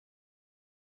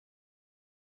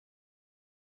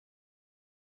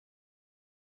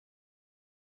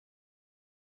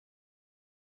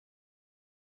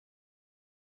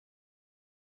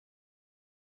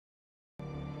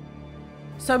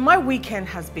So my weekend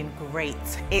has been great.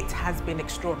 It has been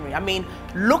extraordinary. I mean,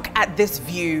 look at this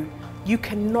view. You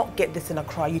cannot get this in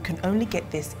Accra. You can only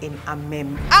get this in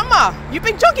Mimm. Amma, you've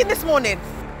been jogging this morning.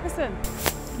 Listen,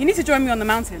 you need to join me on the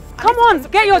mountain. Come on,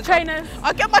 get your trainers.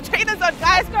 I'll get my trainers on,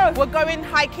 guys. We're going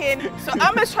hiking. So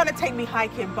Amma's trying to take me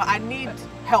hiking, but I need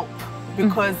help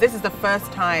because this is the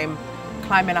first time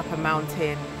climbing up a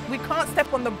mountain. We can't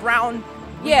step on the brown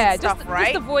stuff,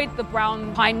 right? Just avoid the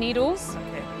brown pine needles. Okay.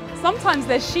 Sometimes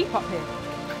there's sheep up here.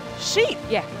 Sheep?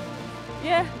 Yeah.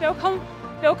 Yeah, they'll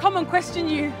come and question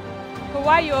you for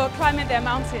why you're climbing their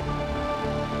mountain.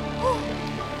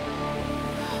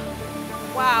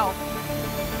 Wow.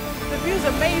 The view's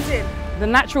amazing. The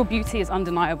natural beauty is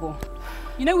undeniable.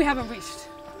 You know we haven't reached.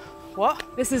 What?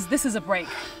 This is a break.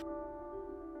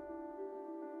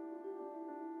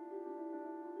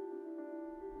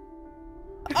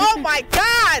 Oh my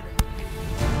God!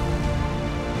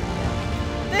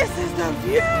 This is the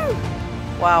view!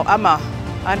 Wow, Amma,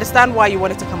 I understand why you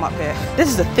wanted to come up here. This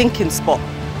is a thinking spot.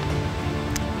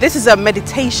 This is a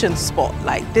meditation spot.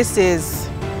 Like, this is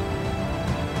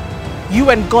you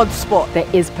and God's spot. There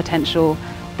is potential,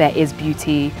 there is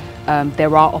beauty,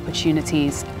 there are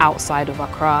opportunities outside of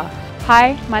Accra.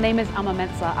 Hi, my name is Amma.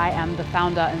 I am the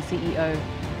founder and CEO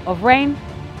of Rain,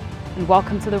 and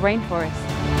welcome to the rainforest.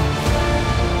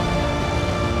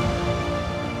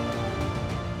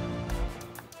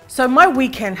 So my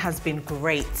weekend has been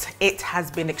great. It has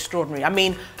been extraordinary. I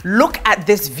mean, look at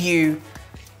this view.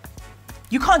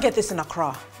 You can't get this in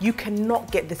Accra. You cannot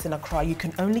get this in Accra. You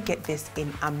can only get this in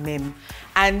Mimm.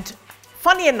 And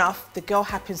funny enough, the girl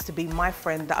happens to be my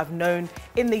friend that I've known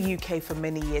in the UK for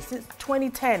many years, since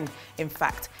 2010, in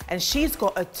fact. And she's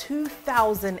got a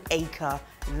 2,000-acre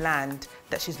land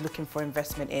that she's looking for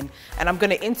investment in. And I'm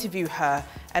gonna interview her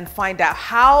and find out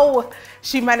how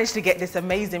she managed to get this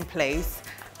amazing place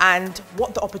and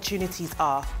what the opportunities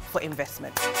are for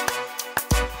investment.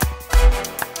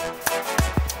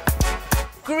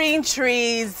 Green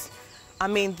trees, I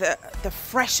mean the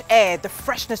fresh air, the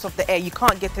freshness of the air. You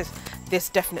can't get this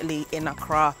definitely in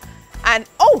Accra. And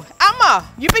oh, Amma,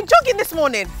 you've been jogging this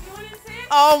morning.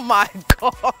 Oh my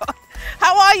God.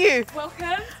 How are you?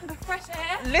 Welcome to the fresh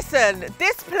air. Listen,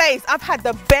 this place, I've had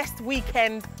the best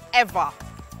weekend ever.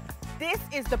 This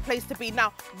is the place to be.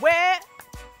 Now,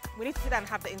 we need to sit down and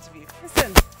have the interview.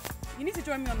 Listen, you need to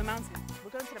join me on the mountain.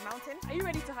 We're going to the mountain? Are you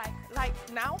ready to hike? Like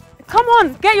now? Come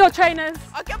on, get your trainers.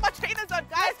 I'll get my trainers on,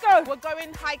 guys. Let's go. We're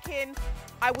going hiking.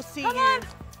 I will see you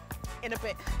in a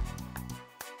bit.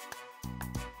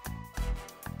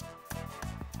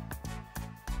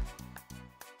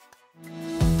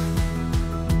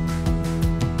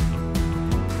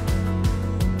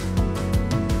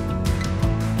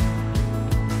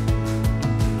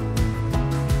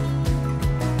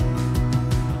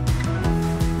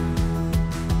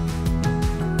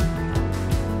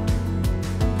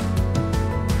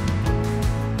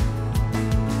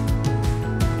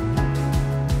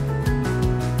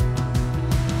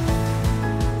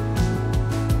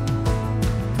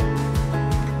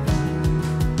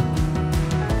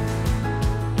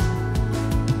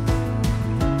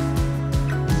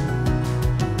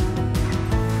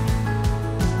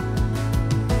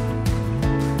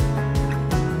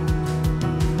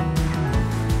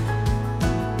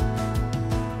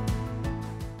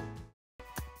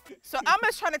 So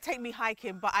Amma's trying to take me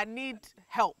hiking, but I need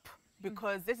help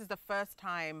because this is the first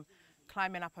time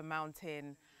climbing up a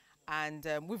mountain, and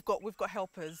we've got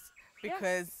helpers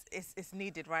because it's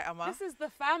needed, right, Amma? This is the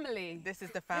family. This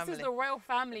is the family. This is the royal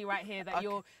family right here. That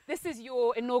this is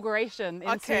your inauguration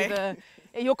into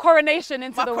your coronation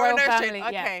into the royal family.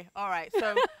 Okay, all right.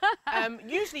 So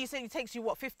usually you say it takes you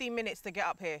what, 15 minutes to get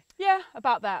up here? Yeah,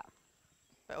 about that.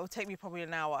 But it'll take me probably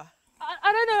an hour.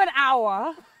 I don't know, an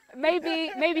hour.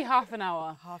 Maybe half an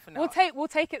hour. Half an hour. We'll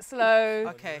take it slow.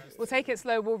 Okay. We'll take it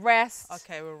slow. We'll rest.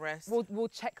 Okay, we'll rest. We'll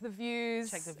check the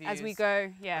views. Check the views as we go.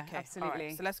 Yeah, okay. absolutely. All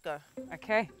right, so let's go.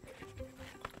 Okay.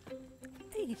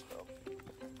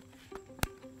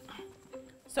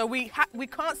 So we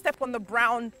can't step on the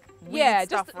brown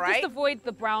stuff, right? Just avoid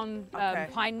the brown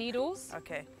pine needles.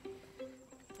 Okay.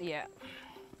 Yeah.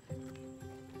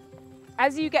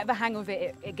 As you get the hang of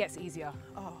it, it gets easier.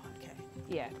 Oh.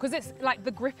 Yeah, because it's like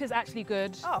the grip is actually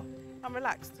good. Oh, I'm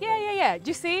relaxed. Yeah. Do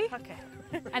you see? Okay.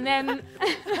 And then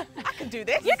I can do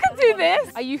this. You can do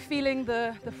this. Are you feeling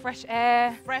the fresh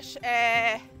air? Fresh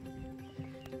air.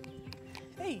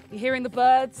 Hey. You're hearing the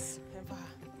birds?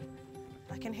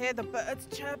 I can hear the birds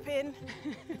chirping.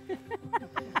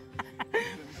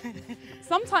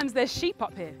 Sometimes there's sheep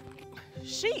up here.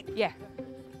 Sheep? Yeah.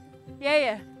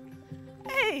 Hey.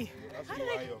 That's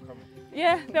why you're coming.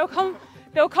 Yeah,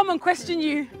 they'll come and question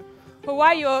you for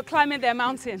why you're climbing their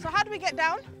mountain. So how do we get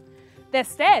down? There's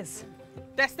stairs.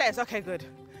 There's stairs, okay, good.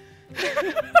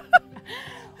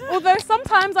 Although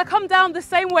sometimes I come down the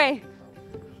same way.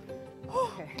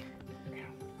 Okay.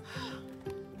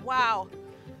 Wow,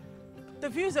 the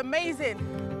view's amazing.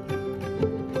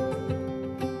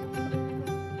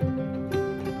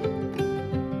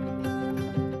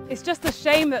 It's just a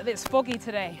shame that it's foggy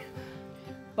today,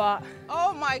 but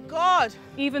oh my God.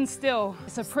 even still,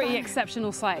 it's a pretty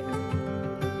exceptional sight.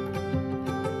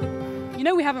 You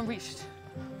know we haven't reached.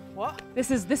 What? This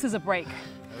is a break.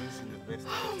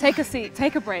 Take a seat,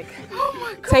 take a break. Oh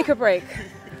my God. Take a break.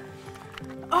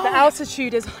 Oh. The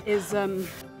altitude is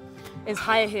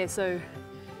higher here, so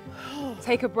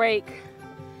take a break,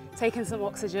 take in some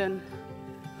oxygen,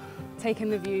 take in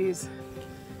the views.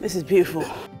 This is beautiful.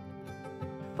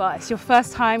 But it's your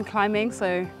first time climbing,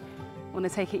 so want to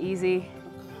take it easy.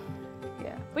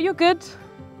 Yeah, but you're good.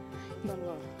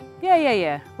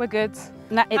 Yeah, we're good.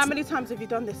 How many times have you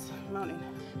done this mountain?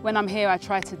 When I'm here, I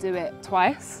try to do it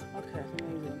twice. Okay,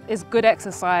 amazing. It's good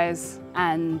exercise,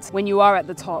 and when you are at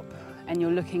the top and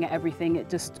you're looking at everything, it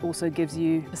just also gives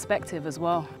you perspective as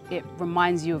well. It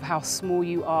reminds you of how small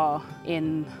you are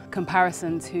in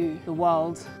comparison to the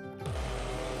world.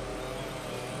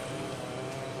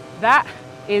 That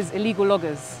is illegal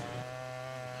loggers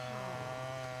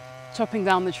chopping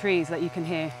down the trees that you can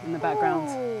hear in the background.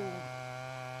 Oh.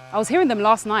 I was hearing them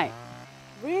last night.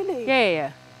 Really?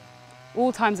 Yeah.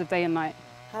 All times of day and night.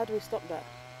 How do we stop that?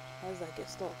 How does that get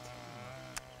stopped?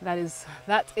 That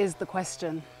is the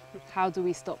question. How do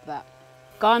we stop that?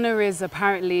 Ghana is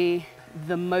apparently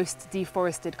the most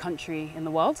deforested country in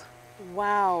the world.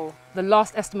 Wow. The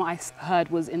last estimate I heard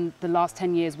was in the last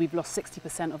 10 years, we've lost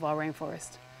 60% of our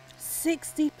rainforest.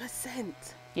 60%?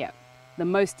 Yeah, the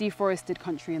most deforested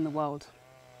country in the world.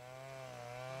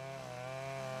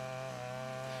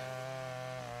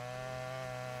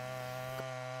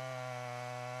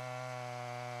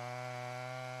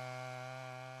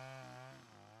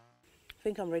 I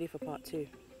think I'm ready for part 2.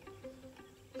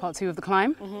 Part 2 of the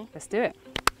climb? Mm-hmm. Let's do it.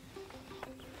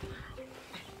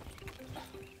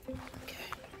 Okay.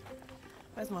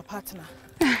 Where's my partner?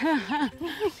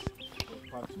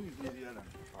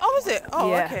 Oh, is it? Oh,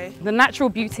 yeah. Okay. The natural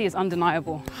beauty is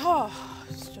undeniable. Oh,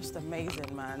 it's just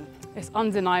amazing, man. It's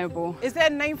undeniable. Is there a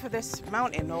name for this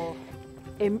mountain or?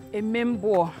 Mimm.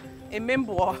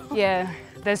 Mimm. Yeah,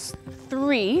 there's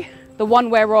 3. The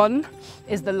one we're on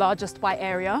is the largest by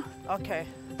area. Okay.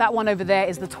 That one over there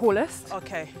is the tallest.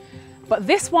 Okay. But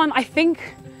this one, I think,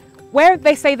 where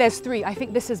they say there's 3, I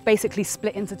think this is basically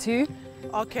split into 2.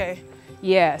 Okay.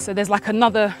 Yeah, so there's like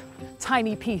another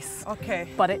tiny piece. Okay.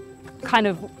 But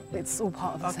it's all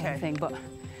part of the same thing, but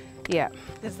yeah.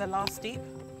 This is the last steep?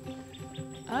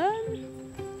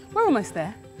 We're almost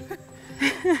there.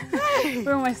 Hey.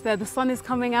 We're almost there. The sun is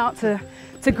coming out to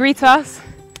greet us.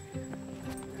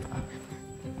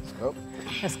 Let's go.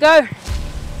 Let's go.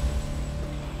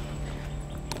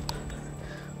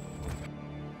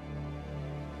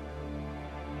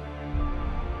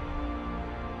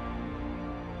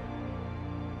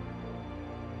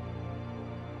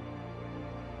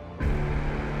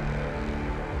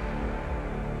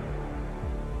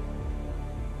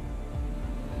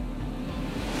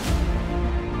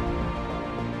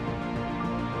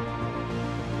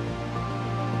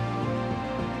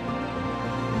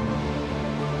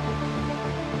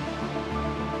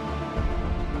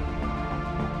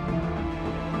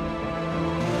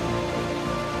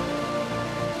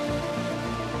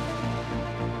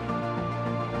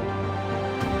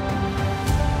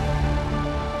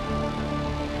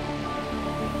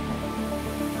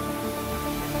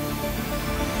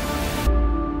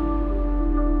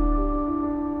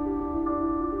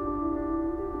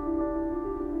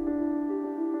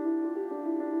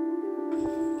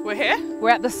 We're here?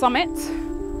 We're at the summit.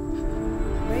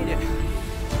 Made it.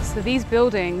 So these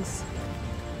buildings,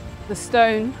 the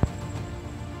stone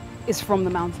is from the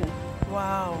mountain.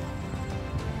 Wow.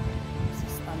 This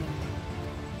is stunning.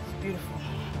 It's beautiful.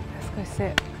 Let's go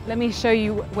sit. Let me show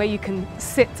you where you can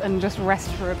sit and just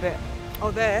rest for a bit.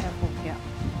 Oh, there? Careful. Yeah.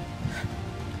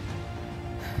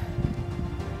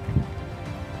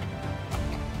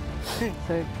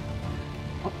 So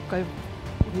go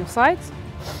on your sides.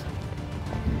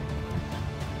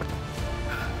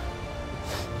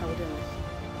 How are we doing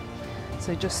this?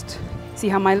 So just see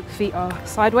how my feet are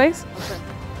sideways? Okay.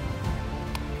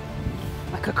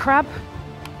 Like a crab.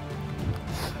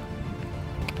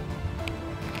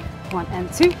 1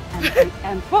 and 2 and 3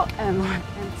 and 4 and 1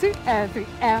 and 2 and 3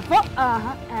 and 4.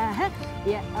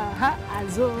 Yeah,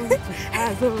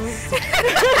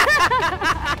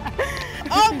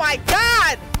 Oh my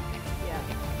God! Yeah.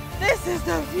 This is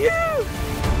the view!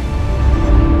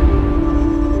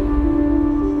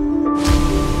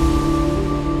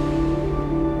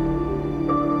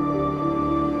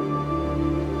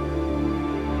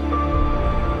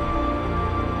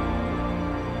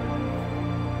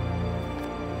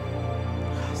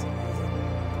 That's amazing.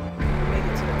 Made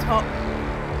it to the top.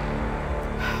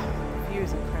 The view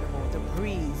is incredible. The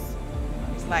breeze.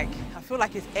 It's like, I feel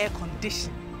like it's air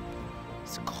conditioned.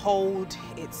 It's cold,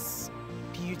 it's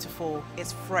beautiful,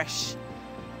 it's fresh.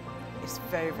 It's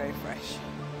very, very fresh.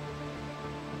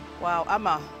 Wow,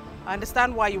 Amma, I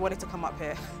understand why you wanted to come up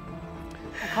here.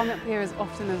 I come up here as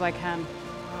often as I can.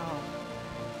 Wow.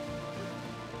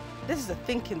 This is a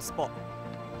thinking spot.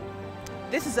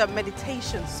 This is a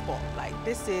meditation spot. Like,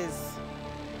 this is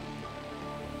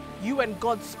you and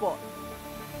God's spot.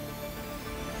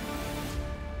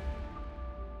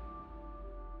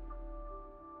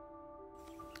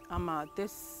 Amma,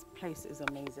 this place is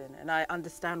amazing, and I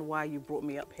understand why you brought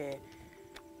me up here.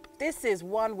 This is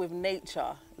one with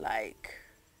nature, like,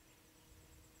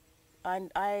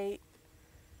 and I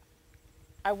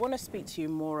want to speak to you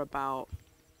more about,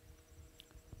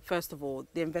 first of all,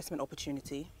 the investment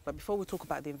opportunity. But before we talk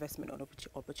about the investment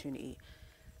opportunity,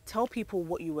 tell people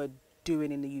what you were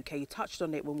doing in the UK. You touched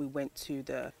on it when we went to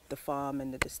the farm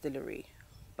and the distillery,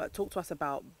 but talk to us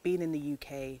about being in the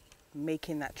UK,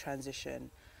 making that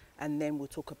transition. And then we'll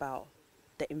talk about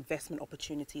the investment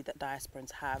opportunity that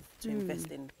diasporans have to invest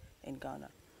in Ghana.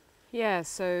 Yeah,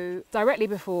 so directly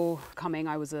before coming,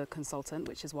 I was a consultant,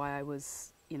 which is why I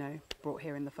was, brought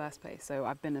here in the first place. So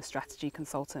I've been a strategy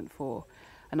consultant for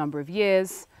a number of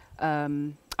years.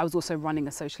 I was also running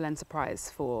a social enterprise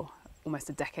for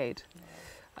almost a decade.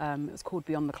 It was called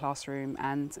Beyond the Classroom,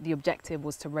 and the objective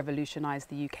was to revolutionise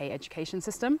the UK education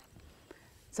system.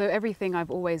 So everything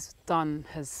I've always done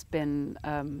has been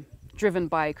driven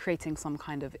by creating some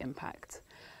kind of impact.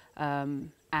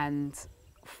 And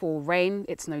for Rain,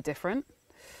 it's no different.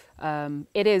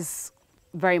 It is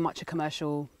very much a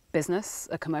commercial business,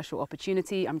 a commercial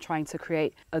opportunity. I'm trying to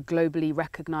create a globally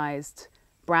recognized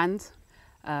brand.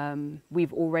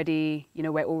 We've already,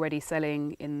 we're already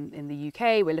selling in the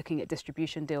UK. We're looking at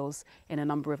distribution deals in a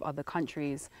number of other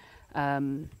countries.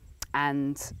 And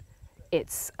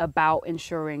it's about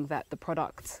ensuring that the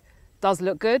product does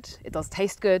look good, it does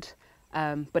taste good,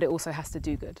 but it also has to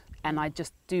do good. And I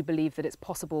just do believe that it's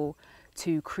possible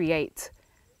to create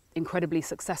incredibly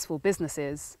successful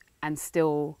businesses and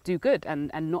still do good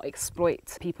and not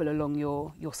exploit people along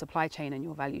your supply chain and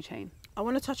your value chain. I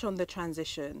want to touch on the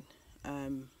transition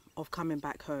of coming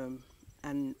back home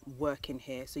and working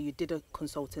here. So you did a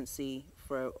consultancy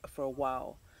for a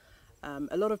while.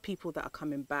 A lot of people that are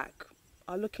coming back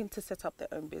are looking to set up their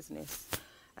own business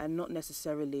and not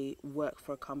necessarily work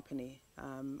for a company.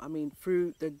 I mean,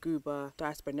 through the Guba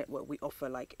Diaspora Network, we offer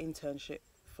like internship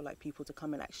for like people to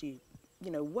come and actually,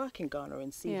 work in Ghana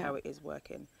and see how it is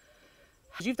working.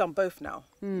 You've done both now.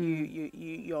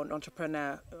 You're an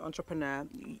entrepreneur.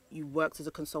 You worked as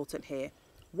a consultant here.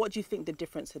 What do you think the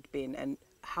difference had been, and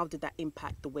how did that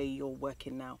impact the way you're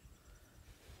working now?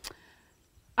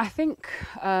 I think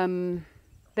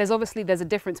there's a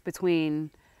difference between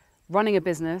running a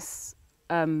business,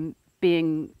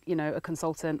 being a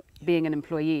consultant, being an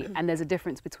employee, and there's a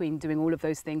difference between doing all of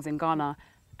those things in Ghana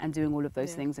and doing all of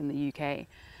those things in the UK.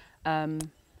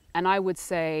 And I would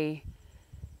say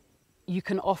you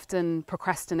can often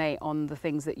procrastinate on the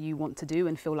things that you want to do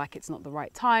and feel like it's not the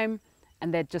right time,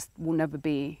 and there just will never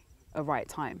be a right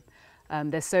time.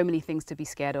 There's so many things to be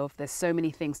scared of. There's so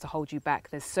many things to hold you back.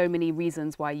 There's so many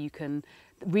reasons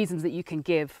reasons that you can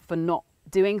give for not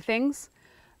doing things.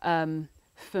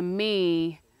 For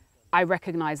me, I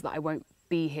recognize that I won't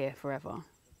be here forever.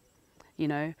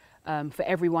 For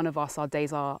every one of us, our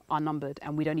days are numbered,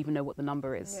 and we don't even know what the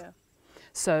number is. Yeah.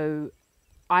 So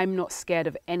I'm not scared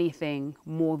of anything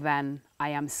more than I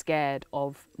am scared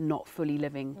of not fully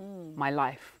living my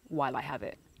life while I have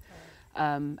it.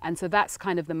 And so that's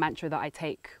kind of the mantra that I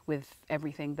take with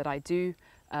everything that I do,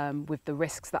 with the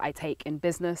risks that I take in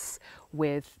business,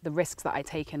 with the risks that I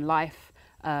take in life.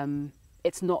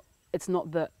 It's not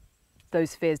that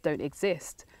those fears don't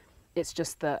exist. It's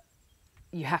just that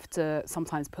you have to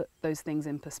sometimes put those things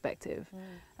in perspective.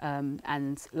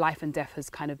 And life and death has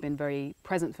kind of been very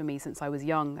present for me since I was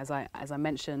young, as I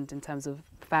mentioned, in terms of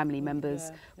family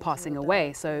members passing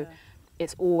away. So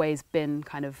it's always been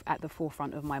kind of at the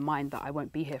forefront of my mind that I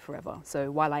won't be here forever. So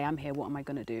while I am here, what am I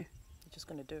going to do? You're just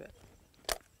going to do it.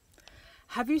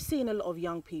 Have you seen a lot of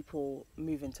young people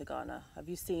move into Ghana? Have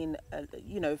you seen,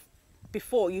 you know,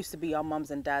 before it used to be our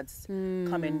mums and dads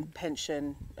coming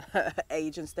pension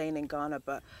age and staying in Ghana,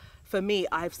 but for me,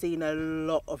 I've seen a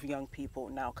lot of young people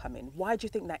now come in. Why do you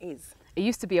think that is? It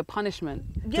used to be a punishment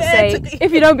to say,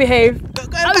 if you don't behave,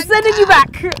 I'm sending you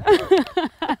back.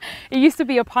 It used to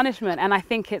be a punishment, and I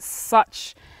think it's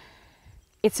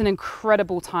an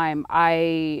incredible time.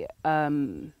 I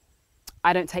don't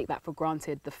take that for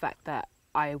granted, the fact that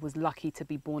I was lucky to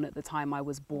be born at the time I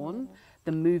was born,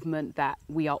 the movement that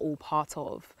we are all part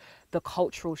of, the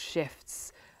cultural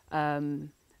shifts,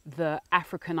 the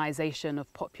Africanization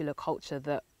of popular culture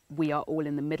that we are all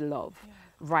in the middle of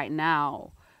right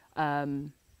now.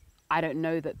 I don't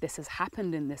know that this has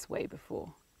happened in this way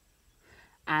before.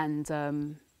 And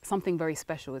something very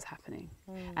special is happening.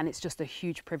 And it's just a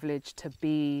huge privilege to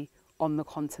be on the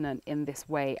continent in this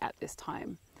way at this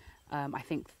time. I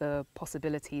think the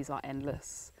possibilities are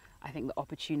endless. I think the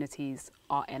opportunities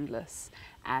are endless.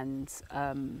 And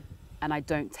I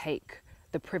don't take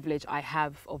the privilege I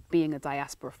have of being a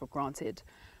diaspora for granted.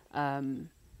 And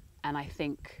I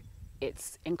think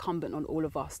it's incumbent on all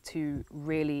of us to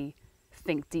really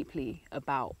think deeply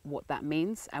about what that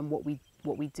means and what we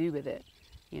do with it,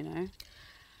 you know?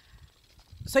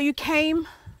 So you came,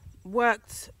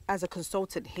 worked as a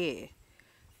consultant here,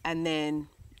 and then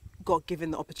got given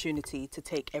the opportunity to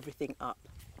take everything up,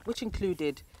 which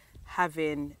included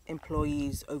having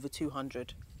employees over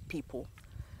 200 people.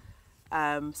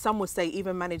 Some would say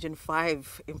even managing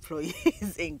 5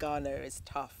 employees in Ghana is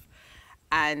tough.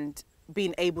 And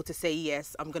being able to say,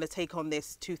 yes, I'm going to take on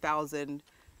this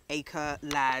 2,000-acre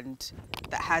land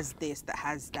that has this, that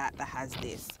has that, that has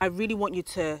this. I really want you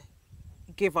to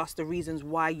give us the reasons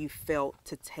why you felt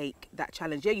to take that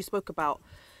challenge. Yeah, you spoke about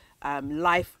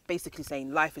life, basically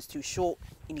saying life is too short,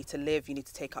 you need to live, you need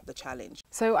to take up the challenge.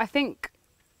 So I think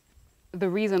the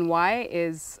reason why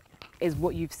is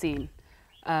what you've seen.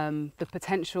 The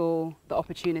potential, the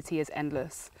opportunity is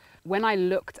endless. When I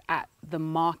looked at the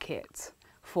market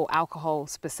for alcohol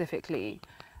specifically,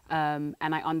 and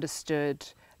I understood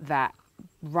that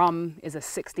rum is a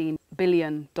 $16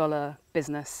 billion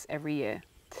business every year.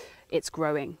 It's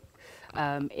growing.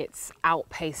 It's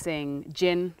outpacing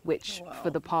gin, which for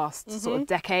the past sort of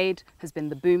decade has been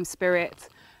the boom spirit.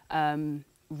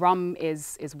 Rum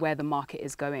is where the market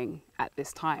is going at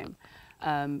this time.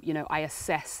 You know, I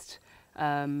assessed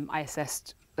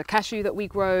the cashew that we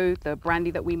grow, the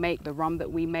brandy that we make, the rum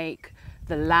that we make,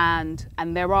 the land,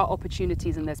 and there are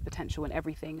opportunities and there's potential in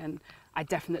everything. And I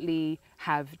definitely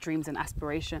have dreams and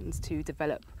aspirations to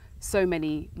develop so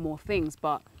many more things,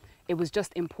 but it was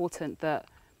just important that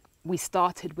we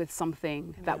started with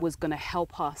something that was going to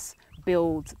help us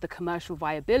build the commercial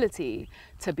viability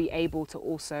to be able to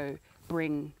also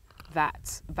bring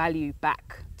that value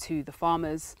back to the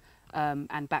farmers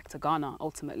and back to Ghana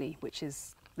ultimately, which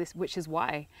is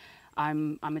why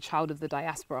I'm a child of the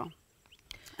diaspora,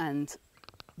 and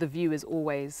the view is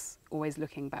always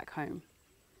looking back home.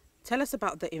 Tell us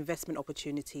about the investment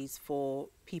opportunities for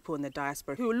people in the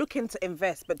diaspora who are looking to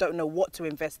invest but don't know what to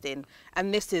invest in,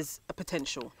 and this is a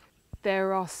potential.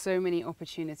 There are so many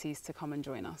opportunities to come and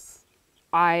join us.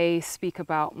 I speak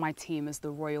about my team as the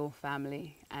royal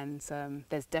family, and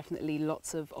there's definitely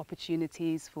lots of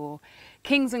opportunities for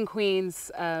kings and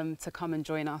queens to come and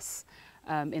join us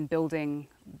in building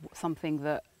something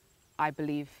that I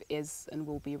believe is and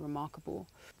will be remarkable.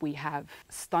 We have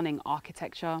stunning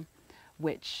architecture,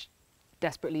 which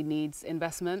desperately needs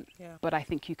investment, but I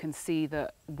think you can see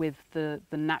that with the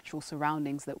natural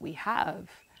surroundings that we have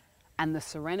and the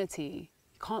serenity,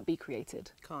 it can't be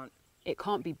created. It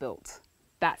can't be built.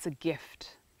 That's a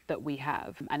gift that we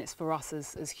have, and it's for us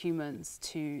as humans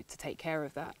to take care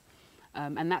of that.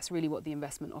 And that's really what the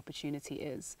investment opportunity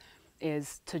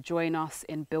is to join us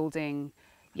in building,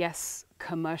 yes,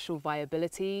 commercial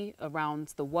viability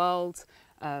around the world,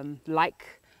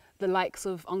 like the likes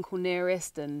of Uncle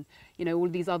Nearest and, you know, all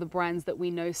these other brands that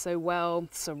we know so well,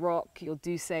 Ciroc, your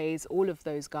Douces, all of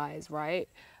those guys, right?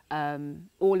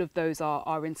 All of those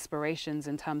are inspirations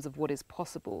in terms of what is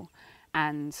possible.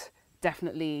 And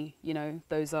definitely, you know,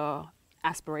 those are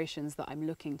aspirations that I'm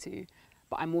looking to,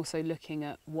 but I'm also looking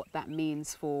at what that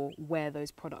means for where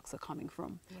those products are coming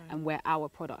from and where our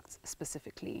product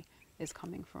specifically is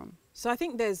coming from. So I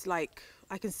think there's I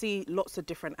can see lots of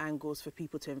different angles for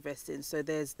people to invest in. So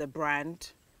there's the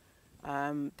brand,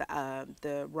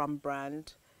 the rum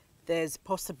brand. There's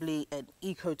possibly an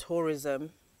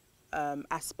ecotourism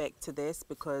aspect to this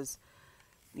because,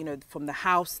 you know, from the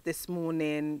house this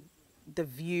morning, the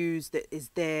views that is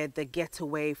there, the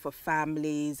getaway for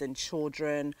families and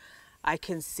children. I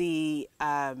can see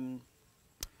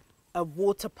a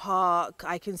water park.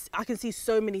 I can see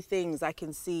so many things. I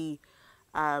can see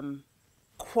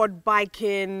quad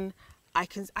biking.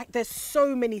 There's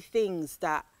so many things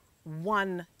that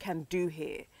one can do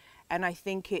here, and I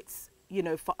think it's, you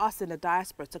know, for us in the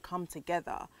diaspora to come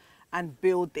together and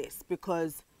build this,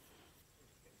 because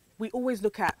we always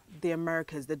look at the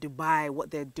Americas, the Dubai,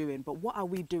 what they're doing, but what are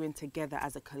we doing together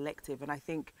as a collective? And I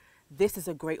think this is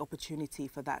a great opportunity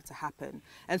for that to happen.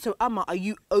 And so, Amma, are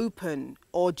you open,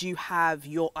 or do you have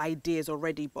your ideas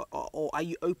already, or are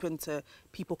you open to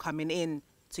people coming in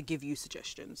to give you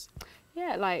suggestions?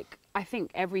 Yeah, like, I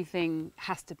think everything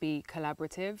has to be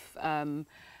collaborative.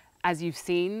 As you've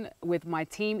seen with my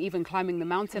team, even climbing the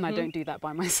mountain, I don't do that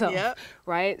by myself,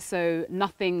 right? So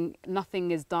nothing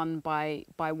is done by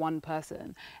one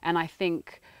person. And I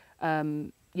think,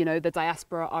 you know, the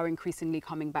diaspora are increasingly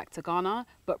coming back to Ghana,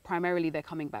 but primarily they're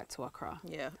coming back to Accra.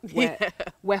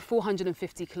 We're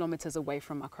 450 kilometers away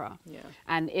from Accra.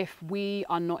 And if we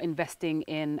are not investing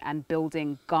in and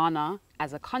building Ghana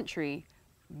as a country,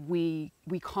 we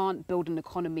can't build an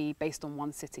economy based on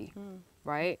one city,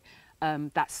 right?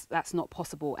 That's not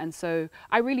possible. And so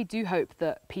I really do hope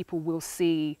that people will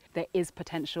see there is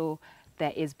potential,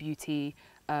 there is beauty,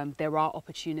 there are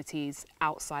opportunities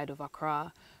outside of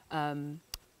Accra.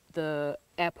 The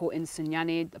airport in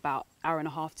Sunyani, about hour and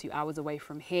a half, 2 hours away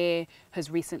from here, has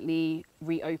recently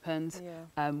reopened.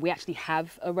 We actually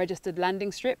have a registered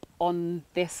landing strip on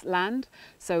this land.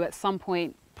 So at some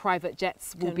point, private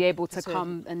jets will be able to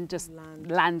come and just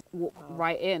land, walk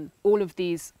right in. All of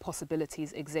these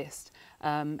possibilities exist.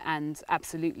 And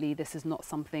absolutely, this is not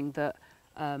something that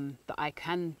that I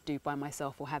can do by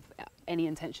myself or have any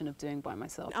intention of doing by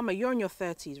myself. Amma, you're in your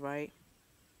 30s, right?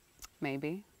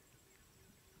 Maybe.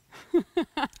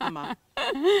 Amma?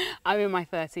 I'm in my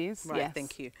 30s, right, yes.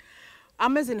 Thank you.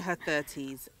 Amma's in her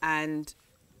 30s, and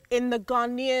in the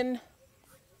Ghanaian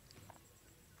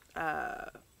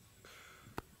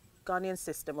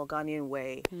system or Ghanaian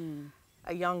way,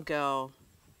 a young girl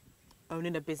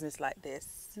owning a business like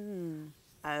this,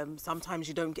 sometimes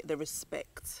you don't get the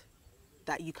respect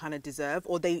that you kind of deserve,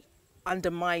 or they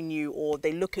undermine you, or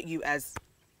they look at you as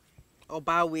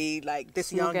Obawi, like this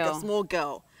Small girl. small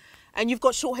girl. And you've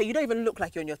got short hair. You don't even look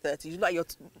like you're in your 30s. You look like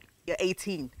you're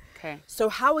 18. Okay. So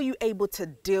how are you able to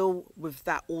deal with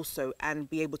that also and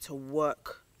be able to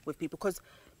work with people? Because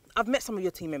I've met some of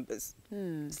your team members.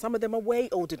 Some of them are way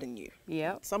older than you.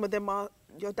 Yeah. Some of them are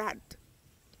your dad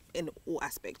in all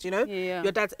aspects, you know? Yeah.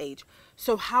 Your dad's age.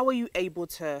 So how are you able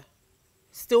to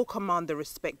still command the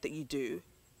respect that you do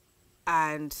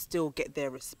and still get their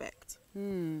respect?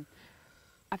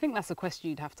 I think that's a question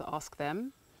you'd have to ask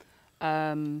them.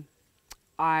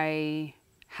 I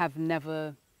have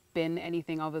never been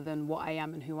anything other than what I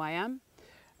am and who I am.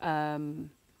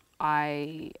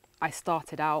 I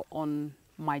started out on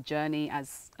my journey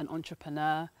as an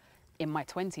entrepreneur in my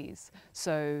 20s.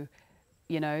 So,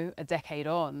 you know, a decade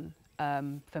on,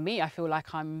 for me, I feel like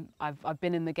I've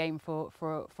been in the game for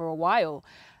a while.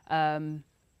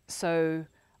 So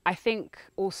I think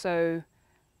also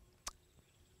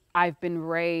I've been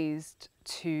raised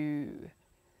to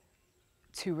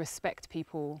respect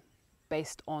people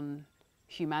based on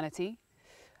humanity,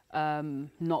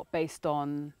 not based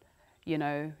on, you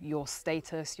know, your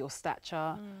status, your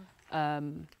stature.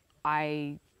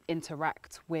 I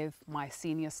interact with my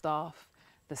senior staff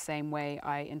the same way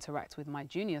I interact with my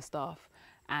junior staff.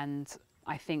 And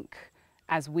I think,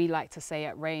 as we like to say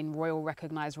at Rain, royal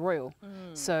recognize royal.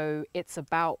 So it's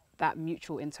about that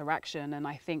mutual interaction. And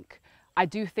I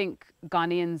do think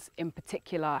Ghanaians in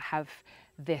particular have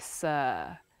this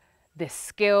this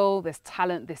skill, this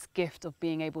talent, this gift of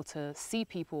being able to see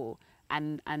people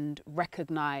and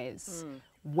recognize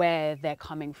where they're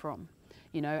coming from,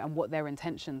 you know, and what their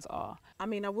intentions are. I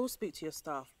mean, I will speak to your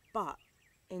staff, but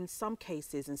in some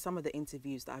cases, in some of the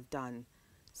interviews that I've done,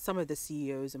 some of the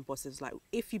CEOs and bosses, like,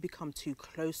 if you become too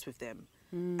close with them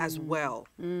as well,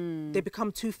 they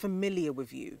become too familiar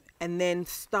with you and then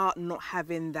start not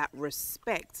having that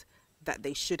respect that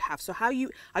they should have. So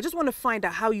I just want to find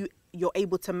out how you're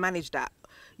able to manage that,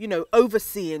 you know,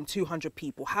 overseeing 200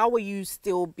 people. How will you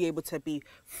still be able to be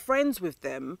friends with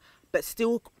them, but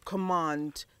still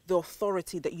command the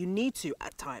authority that you need to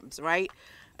at times, right?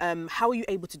 How are you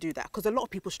able to do that? Because a lot of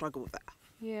people struggle with that.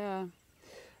 Yeah.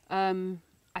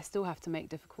 I still have to make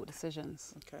difficult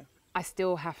decisions. Okay. I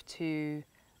still have to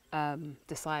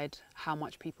decide how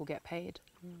much people get paid.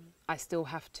 I still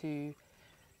have to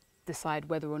decide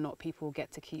whether or not people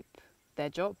get to keep their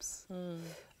jobs.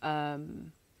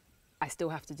 I still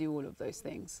have to do all of those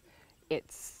things.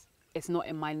 It's not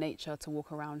in my nature to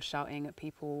walk around shouting at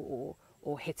people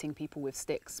or hitting people with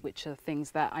sticks, which are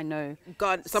things that I know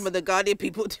some of the Ghanaian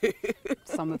people do.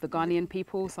 Some of the Ghanaian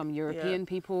people, some European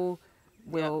people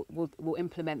will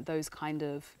implement those kind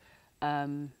of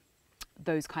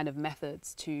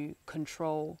methods to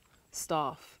control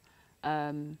staff.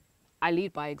 I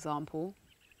lead by example.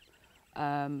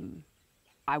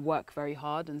 I work very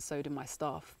hard, and so do my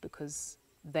staff, because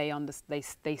they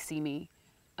see me,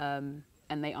 and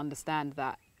they understand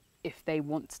that if they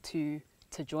want to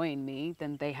join me,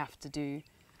 then they have to do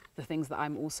the things that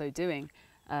I'm also doing.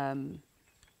 And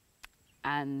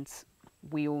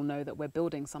we all know that we're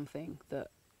building something that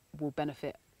will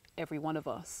benefit every one of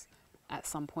us at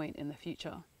some point in the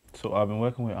future. So I've been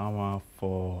working with Amma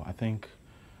for, I think,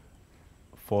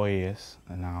 4 years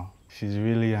now. She's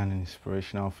really an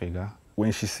inspirational figure.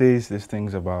 When she says these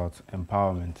things about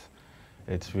empowerment,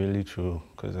 it's really true,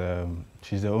 because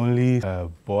she's the only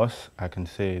boss I can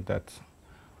say that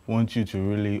wants you to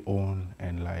really own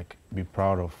and like be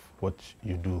proud of what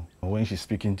you do. When she's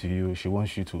speaking to you, she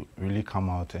wants you to really come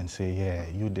out and say, yeah,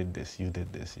 you did this, you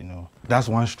know. That's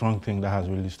one strong thing that has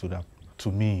really stood up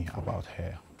to me about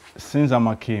her. Since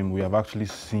Amma came, we have actually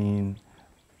seen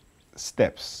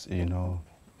steps, you know,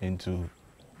 into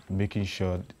making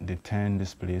sure they turn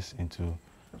this place into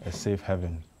a safe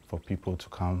haven for people to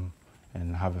come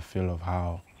and have a feel of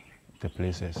how the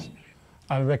place is.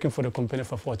 I'm working for the company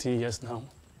for 40 years now.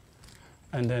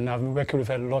 And then I've been working with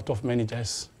a lot of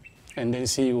managers and then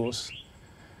CEOs.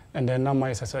 And then Amma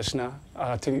is exceptional.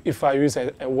 I think if I use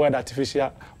a word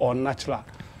artificial or natural,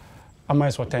 Amma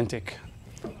is authentic.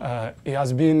 It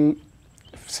has been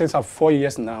since 4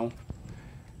 years now.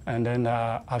 And then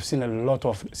I've seen a lot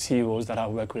of CEOs that I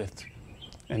work with.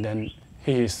 And then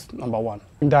he is #1.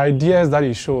 The ideas that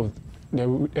he shows,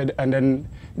 and then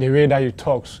the way that he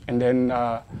talks, and then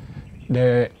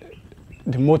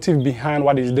the motive behind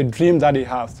what is the dream that he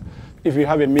has. If you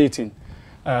have a meeting,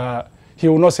 he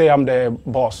will not say, I'm the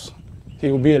boss.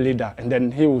 He will be a leader, and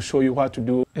then he will show you what to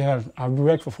do. Yeah, I've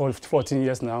worked for 14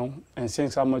 years now, and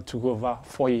since Amma took over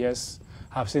 4 years,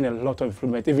 I've seen a lot of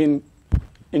improvement. Even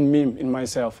in Mimm, in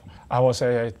myself, I was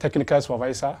a technical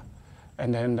supervisor,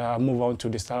 and then I moved on to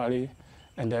the salary,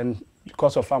 and then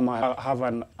because of Amma, I have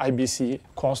an IBC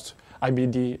course,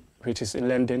 IBD, which is in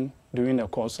London, doing a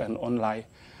course and online,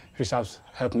 which has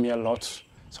helped me a lot.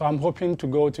 So I'm hoping to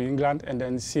go to England and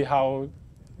then see how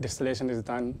distillation is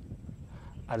done,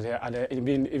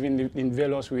 even in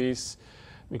various ways,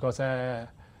 because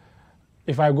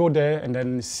if I go there and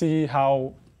then see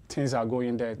how things are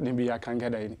going there, maybe I can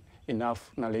get enough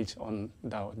knowledge on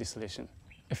the distillation.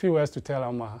 If you were to tell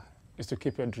Amma is to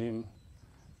keep your dream,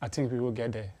 I think we will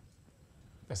get there.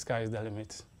 The sky is the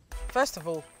limit. First of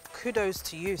all, kudos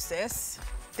to you, sis.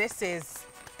 This has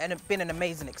been an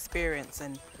amazing experience,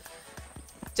 and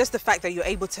just the fact that you're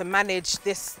able to manage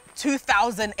this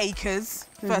 2,000 acres,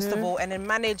 first of all, and then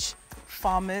manage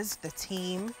farmers, the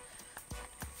team,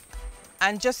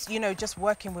 and just, you know, just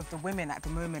working with the women at the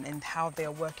moment and how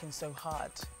they're working so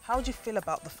hard. How do you feel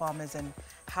about the farmers and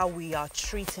how we are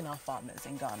treating our farmers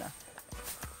in Ghana?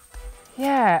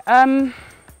 Yeah,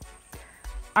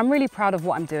 I'm really proud of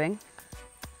what I'm doing.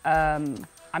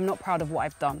 I'm not proud of what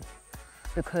I've done,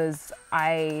 because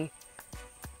I'm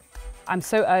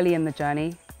so early in the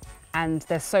journey and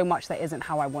there's so much that isn't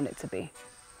how I want it to be.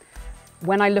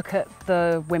 When I look at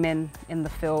the women in the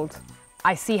field,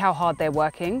 I see how hard they're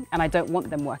working, and I don't want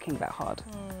them working that hard.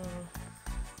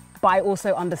 But I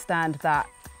also understand that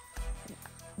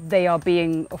they are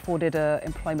being afforded an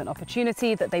employment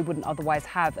opportunity that they wouldn't otherwise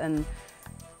have. And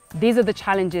these are the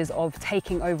challenges of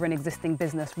taking over an existing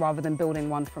business rather than building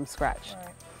one from scratch.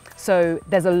 Right. So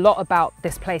there's a lot about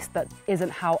this place that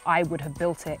isn't how I would have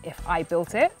built it if I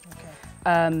built it. Okay.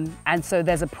 And so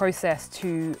there's a process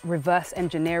to reverse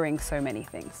engineering so many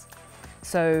things.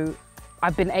 So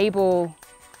I've been able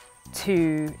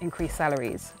to increase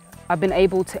salaries. I've been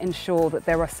able to ensure that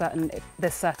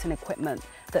there's certain equipment,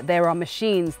 that there are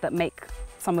machines that make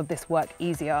some of this work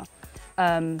easier.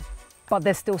 But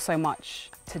there's still so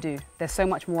much to do. There's so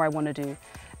much more I want to do.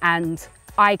 And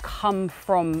I come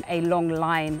from a long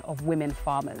line of women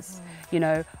farmers. You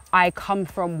know, I come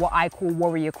from what I call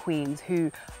warrior queens,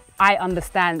 who I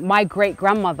understand. My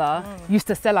great-grandmother used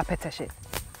to sell apeteshit.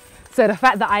 So the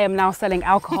fact that I am now selling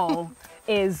alcohol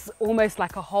is almost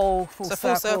like a whole full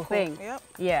circle thing. Yep.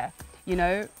 Yeah, you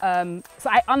know, so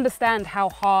I understand how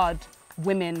hard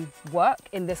women work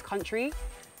in this country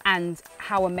and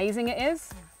how amazing it is,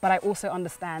 but I also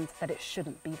understand that it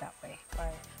shouldn't be that way.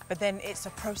 Right. But then it's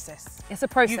a process. It's a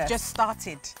process. You've just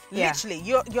started, literally.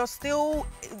 You're still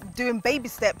doing baby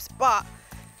steps, but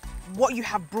what you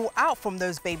have brought out from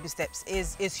those baby steps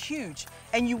is huge,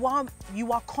 and you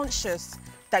are conscious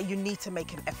that you need to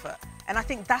make an effort, and I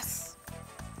think that's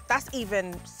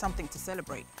even something to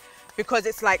celebrate, because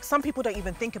it's like some people don't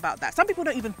even think about that. Some people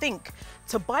don't even think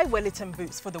to buy Wellington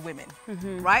boots for the women,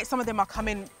 right? Some of them are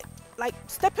coming, like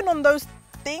stepping on those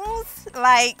things,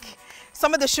 like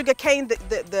some of the sugar cane,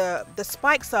 the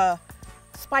spikes are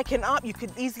spiking up. You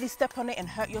could easily step on it and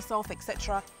hurt yourself,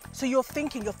 etc. So you're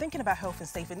thinking about health and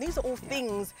safety, and these are all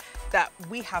things that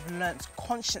we have learnt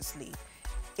consciously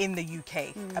in the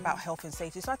UK about health and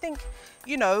safety. So I think,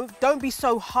 you know, don't be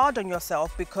so hard on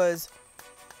yourself, because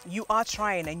you are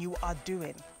trying and you are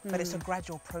doing, but it's a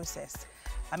gradual process.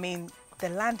 I mean, the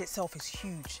land itself is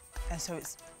huge, and so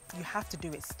you have to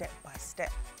do it step by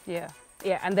step. Yeah,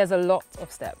 and there's a lot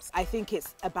of steps. I think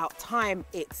it's about time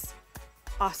it's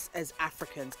us as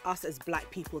Africans, us as black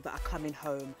people that are coming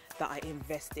home, that are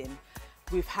investing.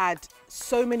 We've had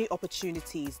so many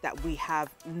opportunities that we have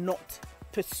not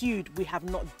pursued, we have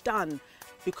not done,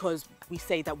 because we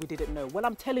say that we didn't know. Well,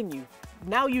 I'm telling you,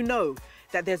 now you know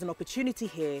that there's an opportunity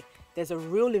here, there's a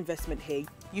real investment here.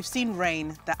 You've seen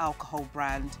Rain, the alcohol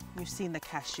brand, you've seen the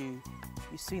cashew,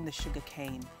 you've seen the sugar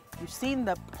cane, you've seen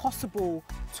the possible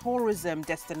tourism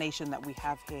destination that we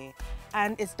have here.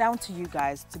 And it's down to you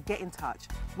guys to get in touch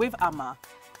with Amma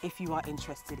if you are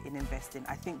interested in investing.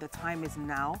 I think the time is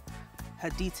now. Her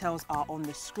details are on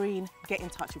the screen. Get in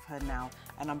touch with her now.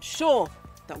 And I'm sure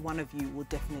that one of you will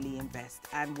definitely invest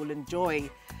and will enjoy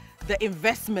the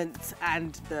investment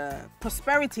and the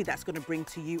prosperity that's going to bring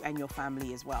to you and your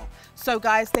family as well. So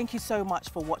guys, thank you so much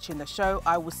for watching the show.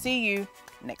 I will see you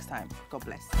next time. God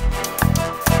bless.